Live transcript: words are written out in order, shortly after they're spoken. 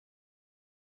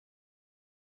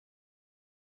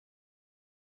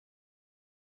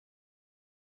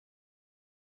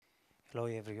Hello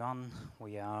everyone,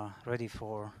 we are ready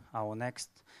for our next,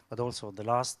 but also the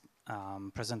last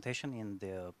presentation in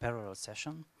the parallel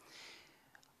session.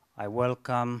 I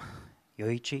welcome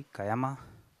Yoichi Kayama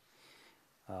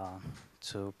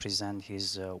to present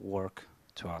his work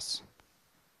to us.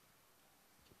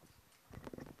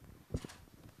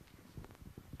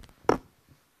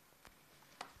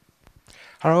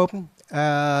 Hello,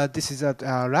 this is the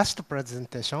last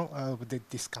presentation of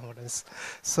this conference.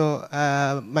 So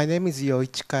my name is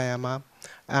Yoichi Kayama,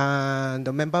 and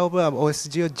a member of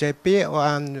OSGO JP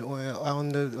and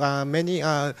many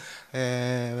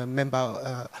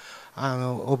member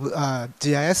of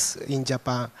GIS in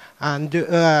Japan and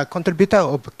contributor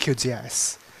of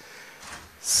QGIS.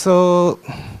 So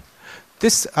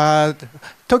this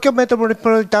Tokyo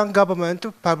Metropolitan Government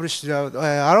published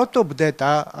a lot of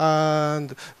data,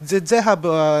 and they have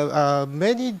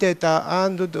many data,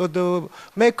 and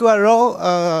make a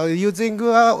law using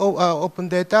open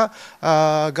data,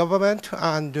 government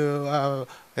and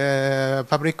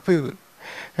public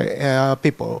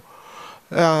people.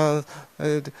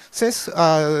 Since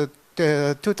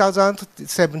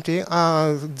 2017,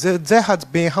 they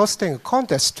have been hosting a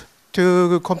contest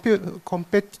to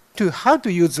compete to how to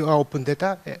use open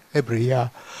data every year.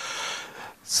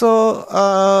 So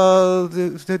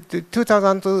the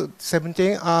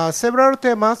 2017, several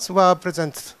themes were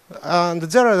present, and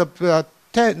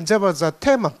there was a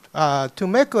theme to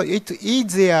make it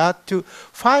easier to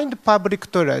find public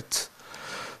toilets.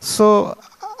 So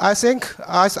I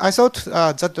thought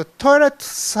that the toilet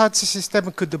search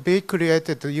system could be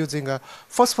created using a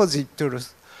phosphogy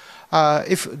tools.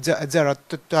 If there are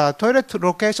toilet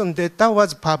location data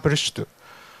was published.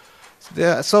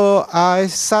 So I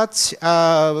searched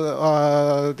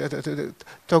the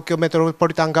Tokyo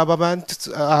Metropolitan Government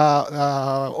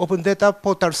open data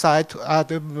portal site,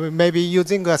 maybe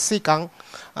using a SICAN,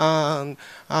 and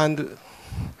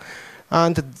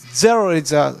there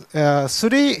is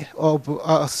three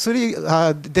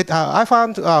data. I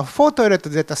found 4 toilet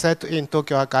data set in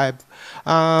Tokyo Archive.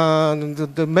 And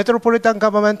the Metropolitan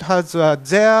Government has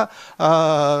their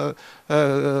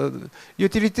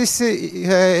utilities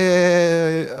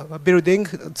building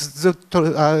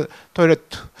the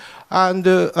toilet. And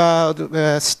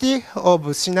the city of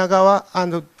Shinagawa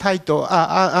and Taito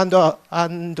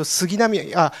and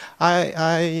Suginami,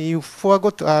 I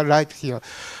forgot to write here,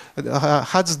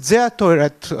 has their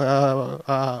toilet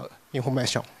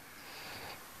information.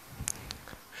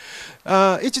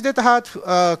 Each data had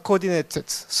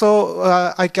coordinates, so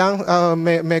I can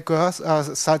make a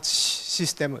such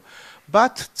system.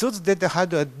 But those data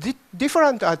had a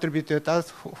different attributed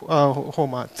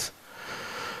format.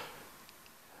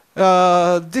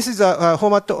 This is a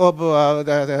format of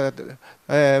the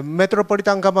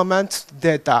Metropolitan Government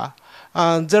data.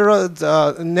 And there is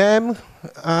name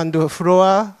and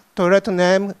floor, toilet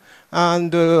name,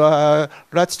 and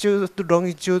latitude,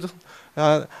 longitude,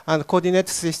 and coordinate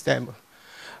system.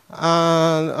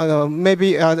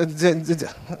 Maybe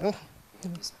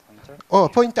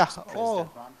pointer. Oh,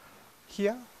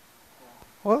 here.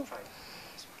 Oh,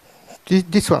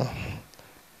 this one.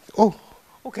 Oh,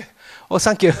 okay. Oh,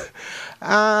 thank you.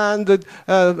 And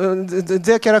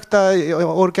their character,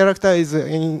 all character is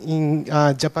in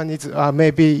Japanese.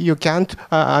 Maybe you can't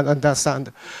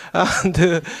understand.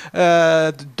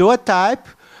 And door type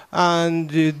and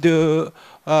the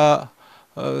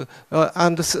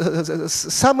and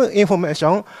some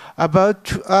information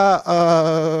about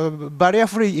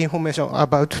barrier-free information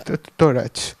about the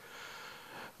toilet.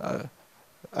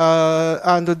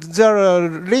 And there are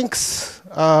links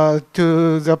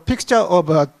to the picture of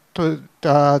a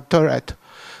toilet.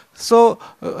 So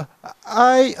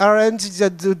I arranged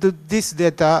this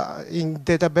data in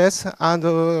database and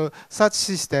such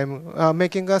system,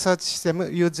 making a such system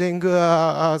using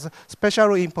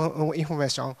special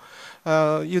information.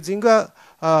 Using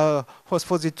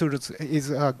phosphogy tools is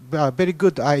a very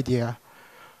good idea.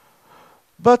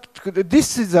 But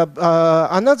this is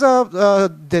another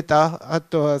data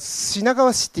at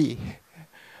Shinagawa City.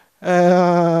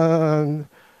 There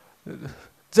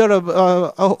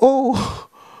are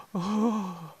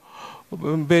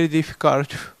very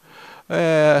difficult.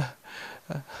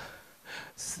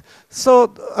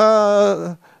 So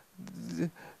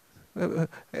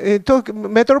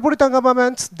Metropolitan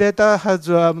Government's data has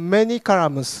many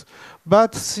columns,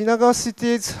 but Shinagawa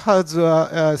City has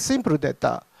simple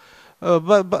data.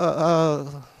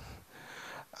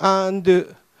 And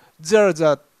there's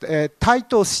a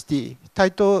Taito City.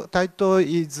 Taito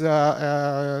is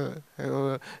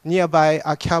nearby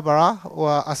Akihabara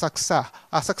or Asakusa.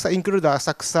 Asakusa includes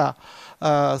Asakusa.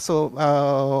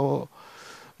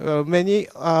 many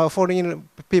foreign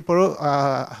people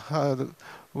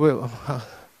will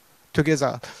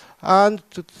together. And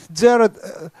there are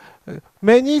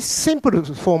many simple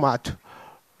format.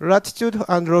 Latitude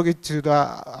and longitude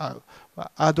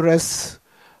address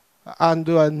and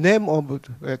name of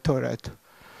toilet.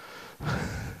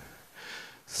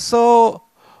 So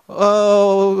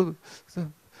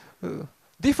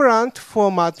different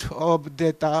format of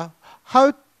data,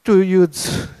 how to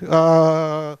use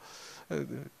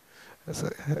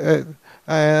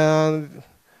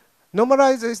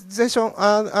normalization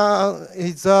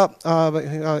is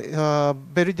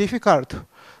very difficult.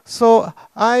 So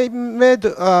I made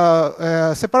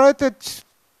separated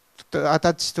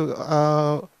attached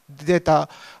to data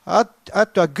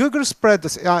at a Google spread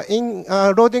in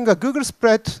loading a Google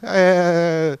spread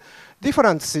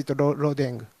different sheet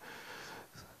loading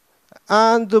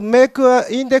and make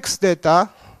index data.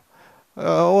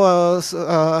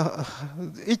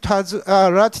 It has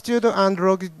latitude and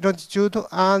longitude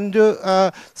and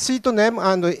sheet name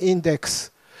and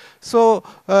index. So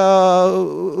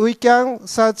we can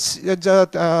search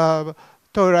the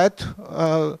toilet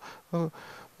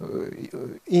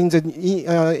in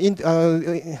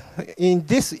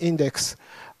this index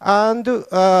and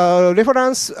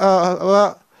reference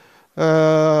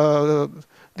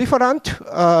different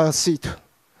sheet.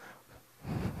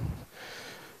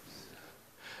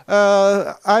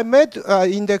 I made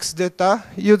index data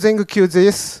using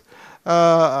QGIS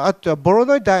at a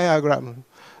Voronoi diagram,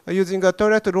 using a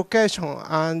toilet location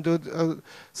and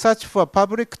search for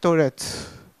public toilets.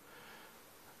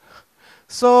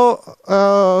 So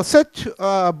set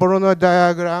Voronoi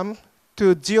diagram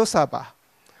to GeoServer.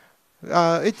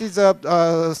 It is a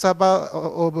server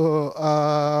of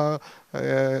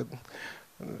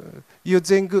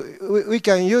using, we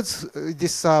can use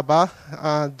this server,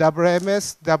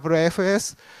 WMS,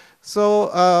 WFS. So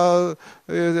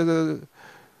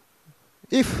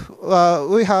if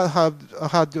we have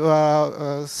had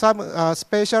some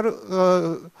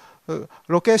special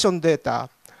location data,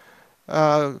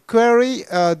 query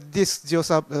this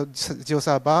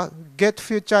GeoServer, get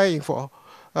future info,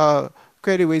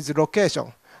 query with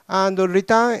location, and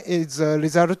return is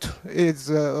result is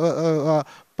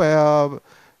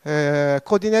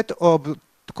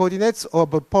coordinates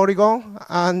of polygon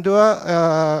and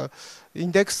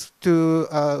index to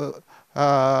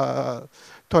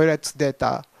toilets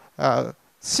data,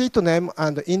 sheet name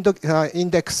and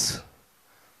index.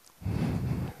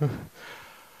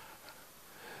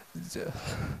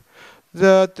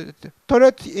 The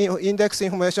toilet index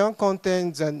information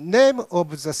contains the name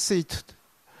of the sheet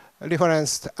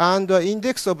referenced and the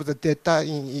index of the data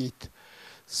in it.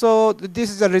 So this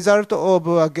is the result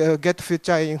of get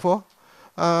future info,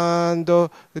 and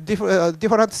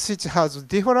different sheets has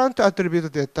different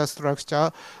attribute data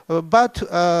structure, but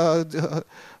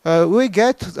we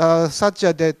get such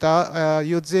a data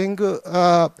using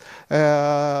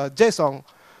JSON.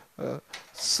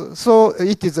 So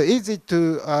it is easy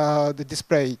to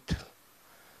display it.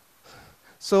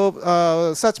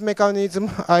 So such mechanism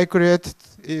I created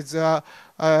is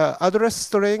address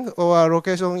string or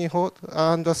location info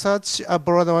and search a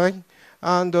Voronoi,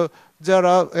 and there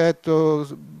are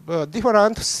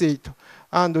different sheet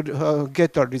and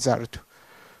get a result.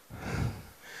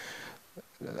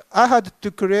 I had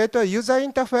to create a user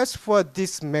interface for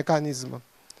this mechanism.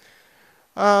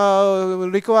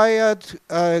 Required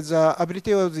the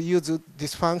ability to use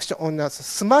this function on a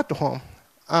smartphone,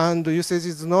 and usage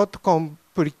is not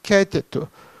complicated.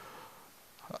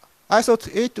 I thought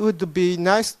it would be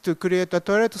nice to create a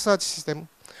toilet search system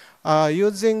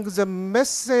using the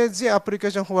message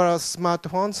application for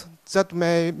smartphones that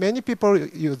many people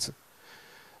use.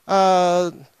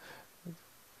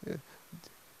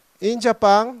 In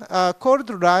Japan, called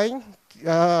line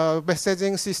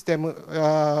messaging system,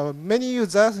 many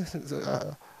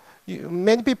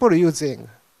people using.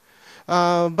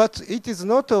 But it is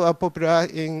not popular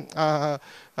in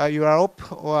Europe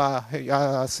or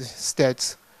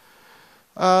States.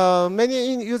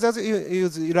 Many users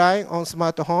use line on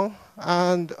smartphone,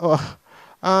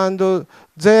 and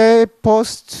they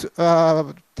post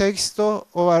text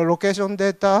or location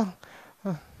data,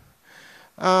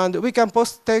 and we can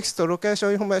post text or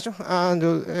location information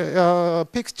and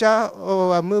picture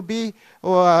or a movie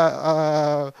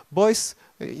or voice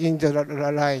in the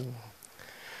line.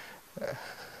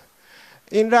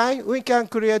 In line, we can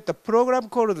create a program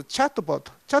called chatbot.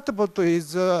 Chatbot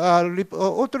is an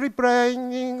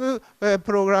auto-replying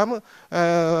program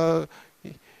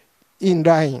in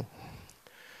line.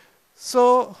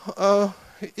 So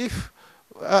if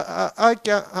I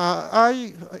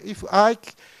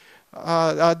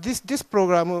this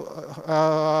program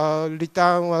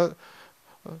return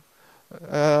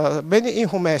many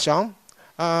information,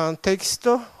 text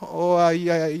or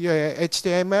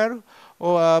HTML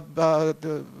or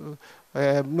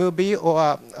movie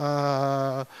or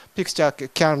picture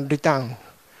can return.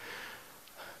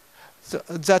 So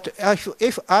that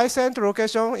if I send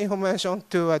location information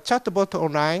to a chatbot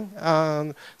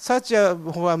online, such a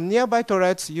nearby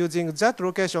toilets using that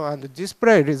location and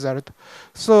display result.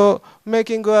 So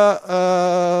making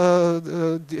I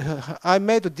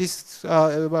made this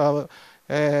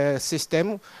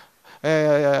system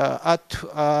at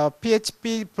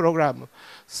PHP program.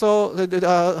 So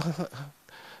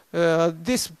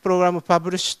this program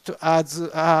published as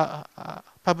a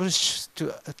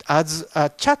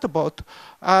chatbot,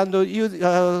 and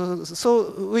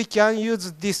so we can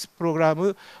use this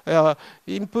program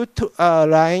input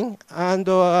line and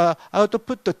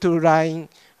output to line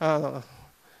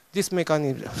this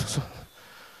mechanism.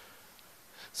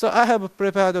 So I have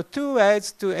prepared 2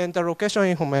 ways to enter location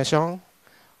information.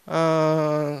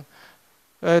 The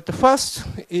first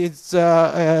is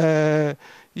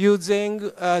using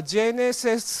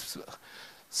GNSS.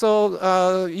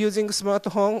 So using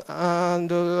smartphone,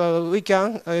 and we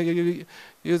can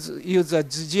use a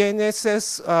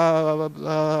GNSS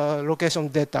location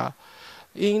data.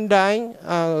 Inline,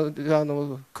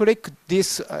 click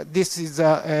this. This is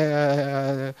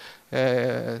a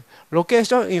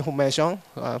location information,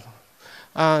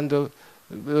 and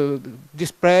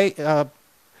display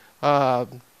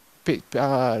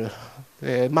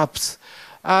maps,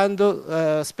 and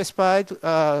specified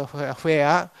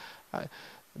where.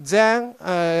 Then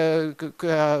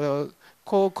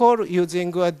call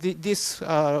using this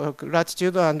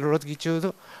latitude and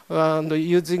longitude, and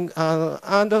using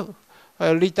and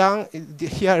return.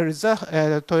 Here is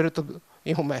the toilet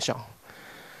information.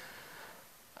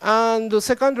 And the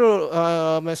second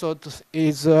method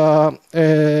is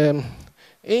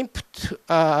input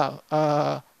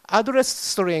address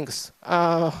strings.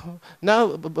 Now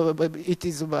it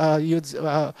is used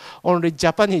only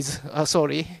Japanese.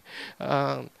 Sorry,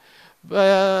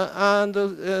 and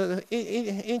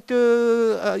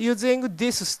into using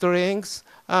these strings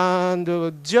and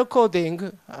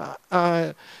geocoding,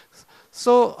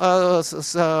 so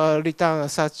return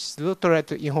such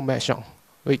toilet information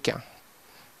we can.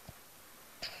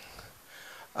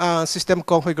 System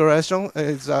configuration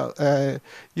is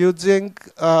using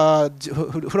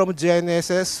from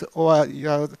GNSS or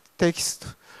text,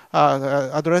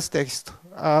 address text,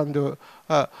 and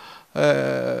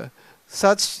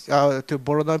search to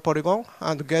Voronoi polygon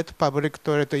and get public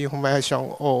toilet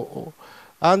information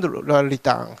and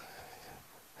return.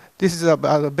 This is a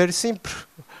very simple.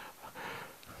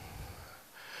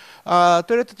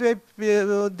 Toilet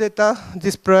data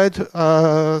displayed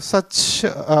such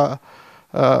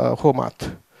format.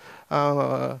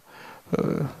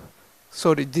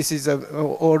 Sorry, this is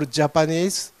all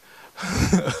Japanese.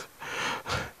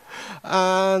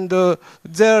 And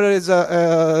there is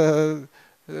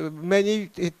many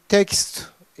text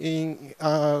in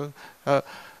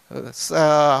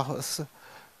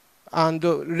and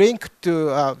link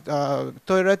to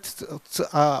toilet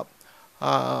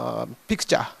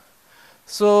picture.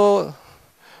 So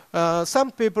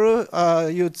some people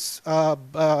use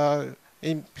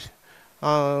in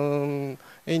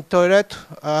toilet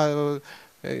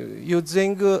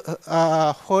using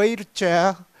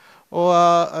wheelchair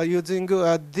or using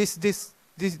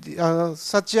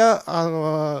such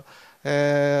a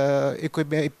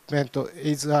equipment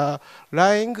is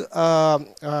lying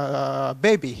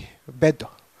baby bed.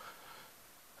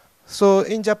 So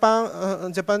in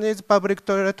Japan, Japanese public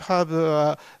toilet have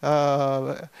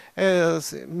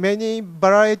many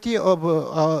variety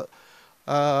of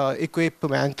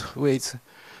equipment with.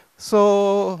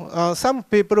 So some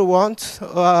people want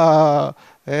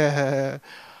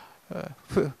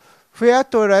where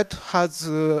toilet has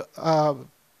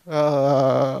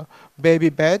baby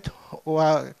bed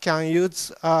or can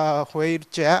use a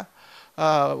wheelchair.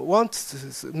 Want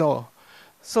no.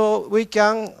 So we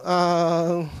can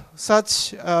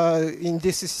search in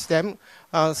this system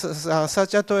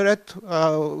such a toilet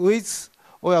with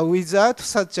or without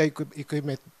such a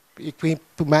equipment.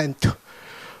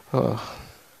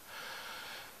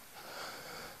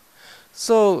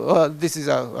 So this is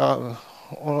a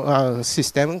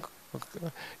system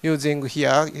using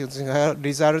here using a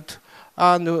result,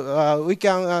 and we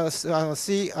can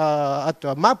see at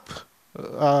a map.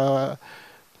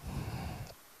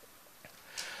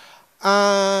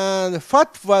 And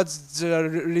what was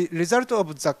the result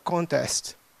of the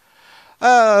contest?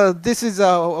 This is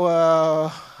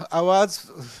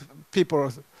awards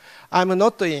people. I'm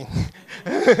not in.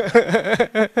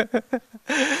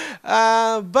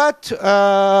 But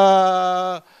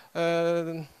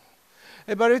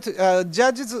evaluate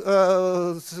judges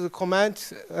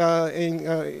comment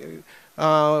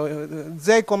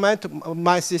they comment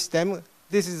my system.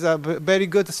 This is a very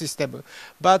good system,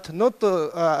 but not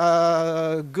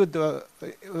good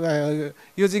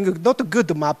using not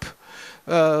good map.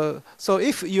 So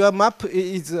if your map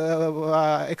is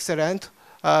excellent,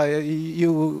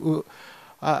 you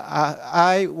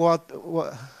I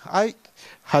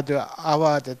had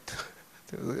awarded.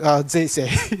 They say.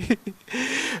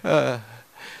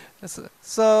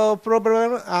 So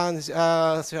problem and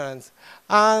assurance,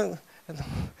 and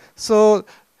so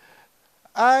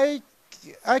I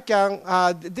can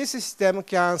this system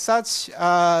can search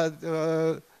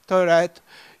toilet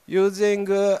using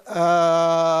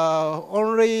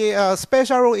only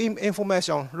special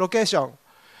information location,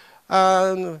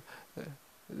 and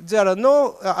there are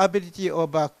no ability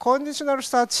of conditional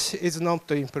search is not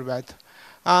implemented.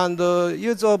 And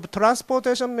use of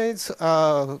transportation means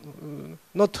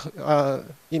not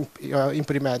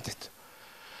implemented.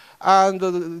 And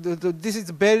this is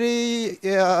very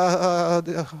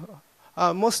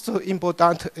most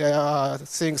important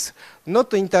things, not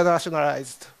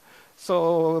internationalized.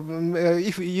 So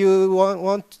if you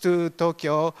want to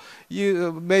Tokyo,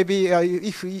 you maybe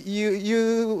if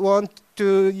you want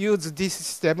to use this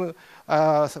system,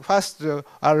 first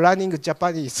learning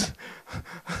Japanese.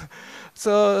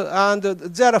 So, and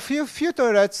there are few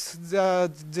toilets,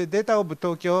 the data of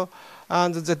Tokyo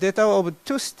and the data of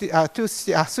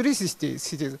three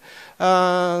cities.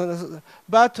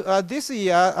 But this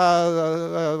year,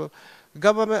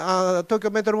 government, Tokyo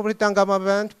Metropolitan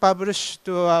Government published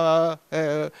data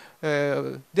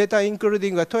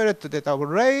including toilet data of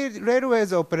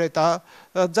railways operator.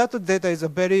 That data is a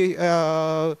very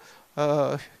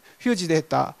huge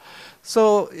data.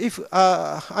 So if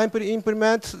I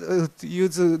implement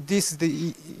use this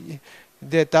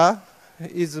data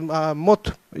is more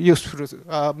useful,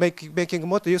 making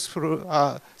more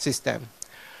useful system.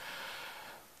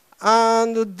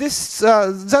 And this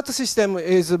that system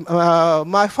is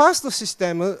my first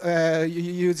system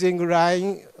using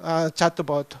LINE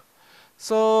chatbot.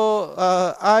 So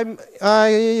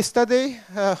I study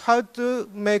how to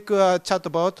make a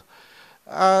chatbot.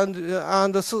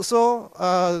 And so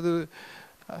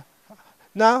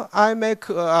now I make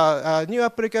a new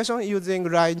application using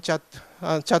LINE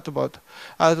chatbot.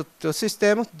 The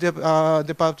system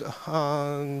developed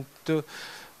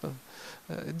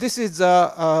this is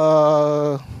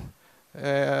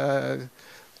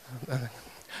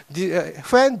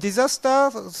when disaster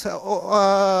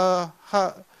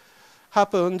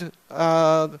happened.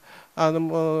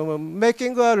 And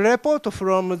making a report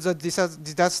from the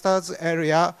disasters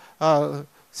area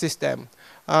system.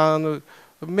 And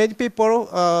many people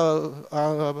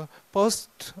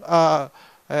post how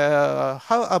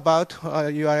about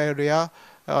your area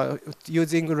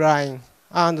using LINE.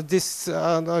 And this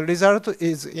result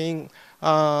is in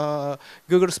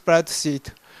Google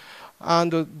spreadsheet.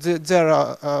 And there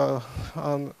are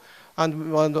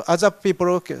and other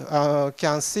people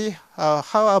can see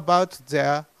how about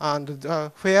there and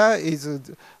where is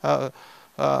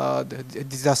the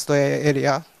disaster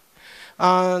area.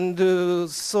 And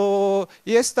so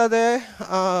yesterday,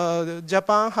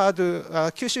 Japan had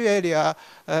Kyushu area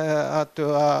at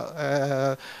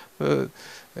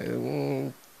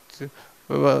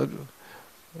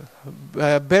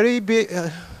very big,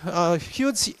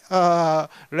 huge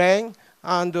rain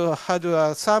and had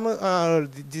some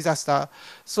disaster.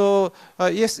 So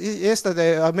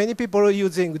yesterday, many people are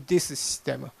using this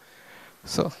system.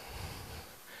 So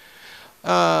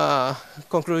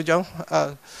conclusion.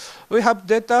 We have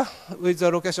data with the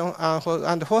location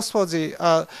and host for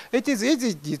the. It is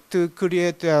easy to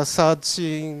create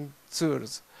searching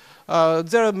tools.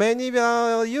 There are many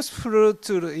useful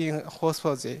tools in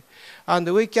host4g.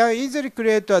 And we can easily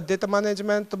create a data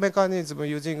management mechanism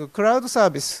using cloud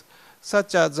service,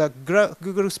 such as a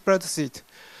Google spreadsheet.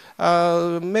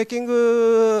 Making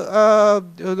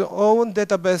own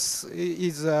database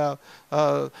is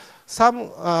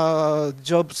some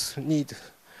jobs need.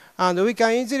 And we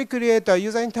can easily create a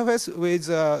user interface with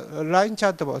LINE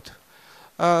chatbot.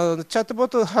 The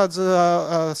chatbot has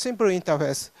a simple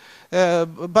interface.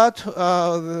 But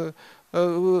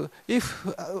if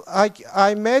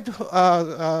I made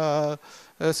a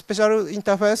special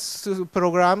interface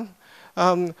program,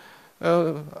 and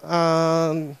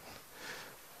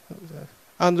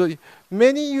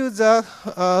many users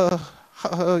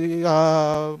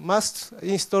must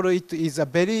install it is a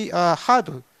very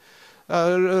hard.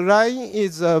 line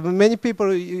is many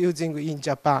people using in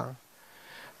Japan.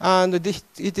 And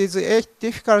it is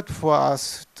difficult for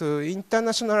us to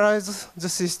internationalize the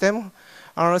system.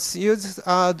 Our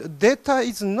data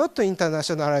is not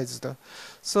internationalized.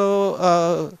 So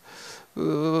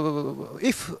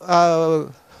if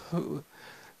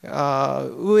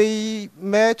we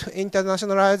made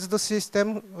internationalized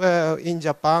system in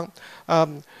Japan,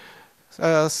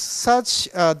 such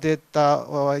data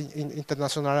or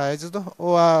internationalized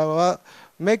or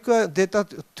make data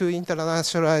to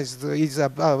internationalized is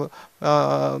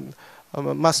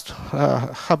must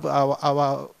have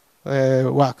our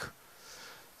work.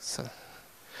 So,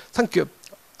 thank you.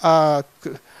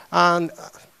 And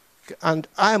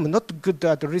I am not good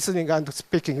at listening and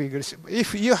speaking English.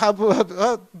 If you have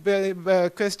a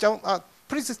question,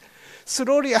 please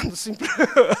slowly and simply.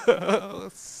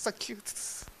 Thank you.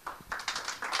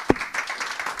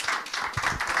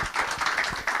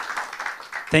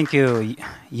 Thank you,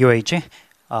 Yuichi.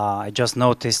 I just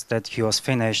noticed that he was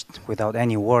finished without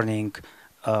any warning,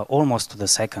 almost to the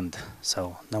second.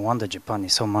 So no wonder Japan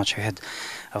is so much ahead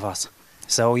of us.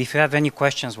 So if you have any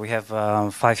questions, we have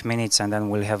 5 minutes and then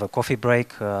we'll have a coffee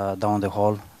break down the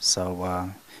hall.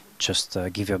 So just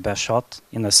give your best shot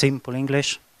in a simple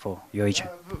English for Yuichi.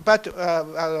 But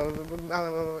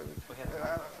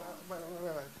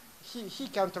he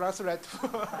can translate.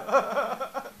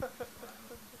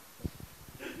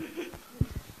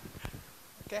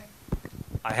 Okay.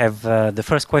 I have the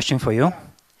first question for you.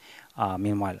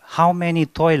 Meanwhile, how many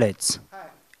toilets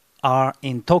are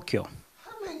in Tokyo?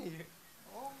 How many?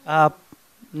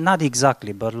 Not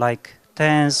exactly, but like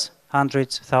tens,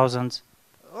 hundreds, thousands.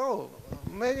 Oh,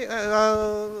 many.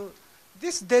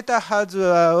 This data has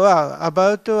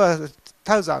about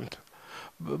 1,000,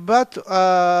 but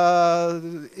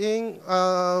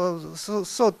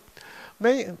so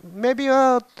maybe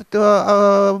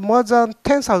more than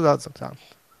 10,000.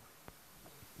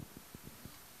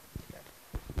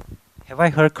 Have I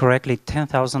heard correctly?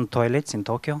 10,000 toilets in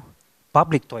Tokyo?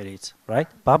 Public toilets, right?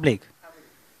 Public.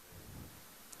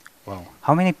 Wow.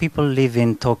 How many people live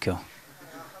in Tokyo?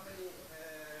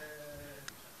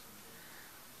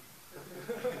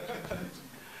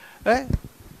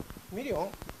 Million?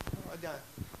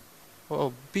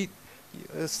 Oh,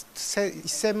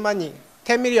 1000 money.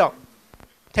 10 million.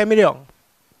 10 million.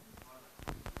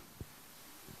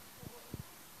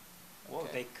 Whoa,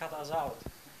 they cut us out.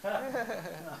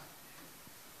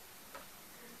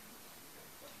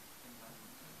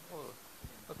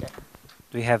 Okay.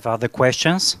 Do we have other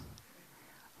questions?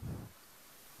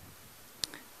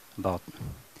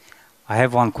 I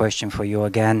have one question for you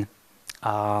again.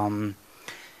 How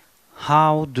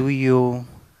do you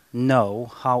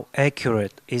know how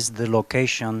accurate is the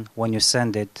location when you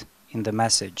send it in the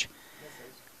message?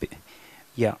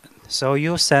 Yeah, so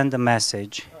you send a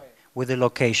message with the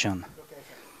location.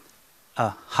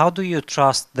 How do you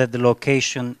trust that the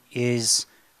location is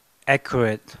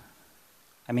accurate?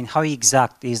 I mean, how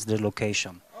exact is the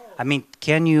location? I mean,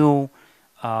 can you,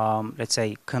 let's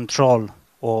say, control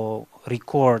or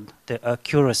record the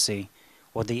accuracy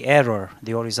or the error,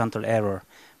 the horizontal error?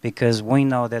 Because we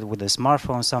know that with a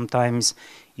smartphone, sometimes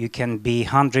you can be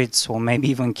hundreds or maybe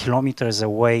even kilometers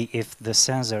away if the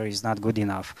sensor is not good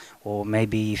enough. Or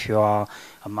maybe if you are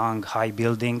among high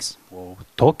buildings, well,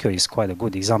 Tokyo is quite a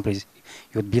good example.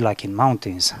 You'd be like in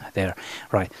mountains there,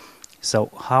 right?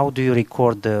 So how do you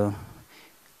record the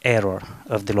error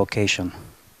of the location?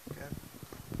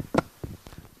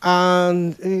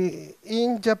 And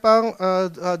in Japan,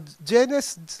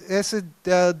 GNSS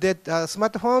data,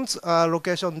 smartphones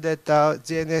location data,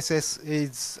 GNSS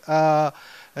is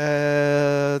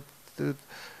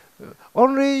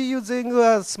only using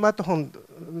smartphone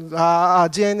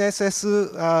GNSS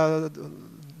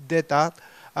data,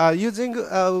 using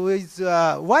with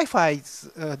Wi-Fi's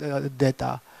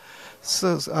data.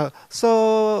 So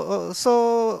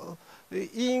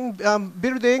in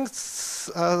buildings,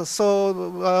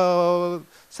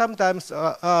 sometimes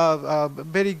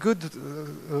very good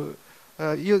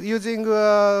using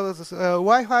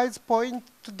Wi-Fi's point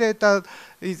data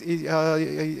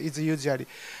is usually,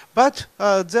 but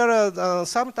there are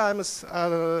sometimes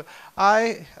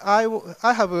I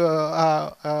have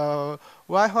a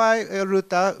Wi-Fi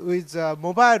router with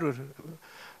mobile.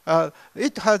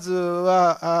 It has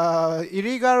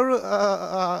illegal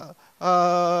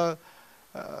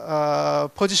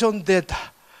position data.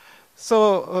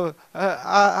 So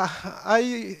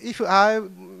if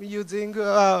I'm using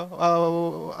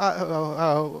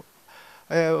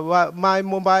my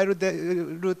mobile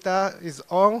router is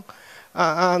on,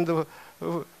 and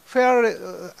where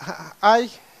I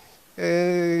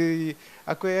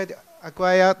acquired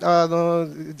acquired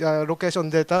the location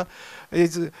data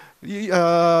is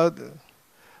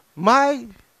my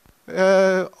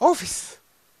office.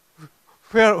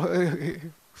 Where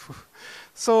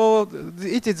so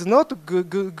it is not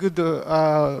good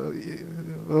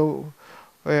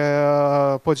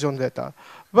position data.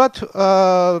 But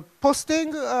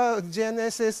posting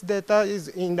GNSS data is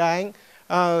in line.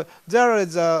 There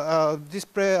is a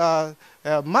display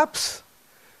maps.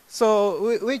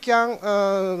 So we can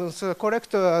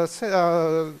collect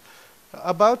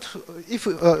about if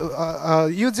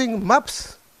using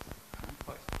maps.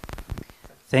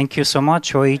 Thank you so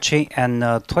much, Oichi. And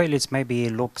toilets maybe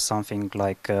look something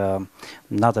like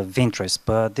not of interest,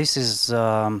 but this is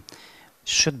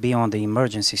should be on the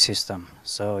emergency system.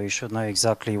 So you should know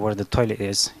exactly where the toilet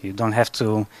is. You don't have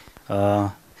to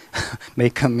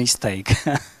make a mistake.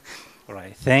 All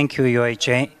right. Thank you,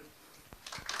 Yoichi.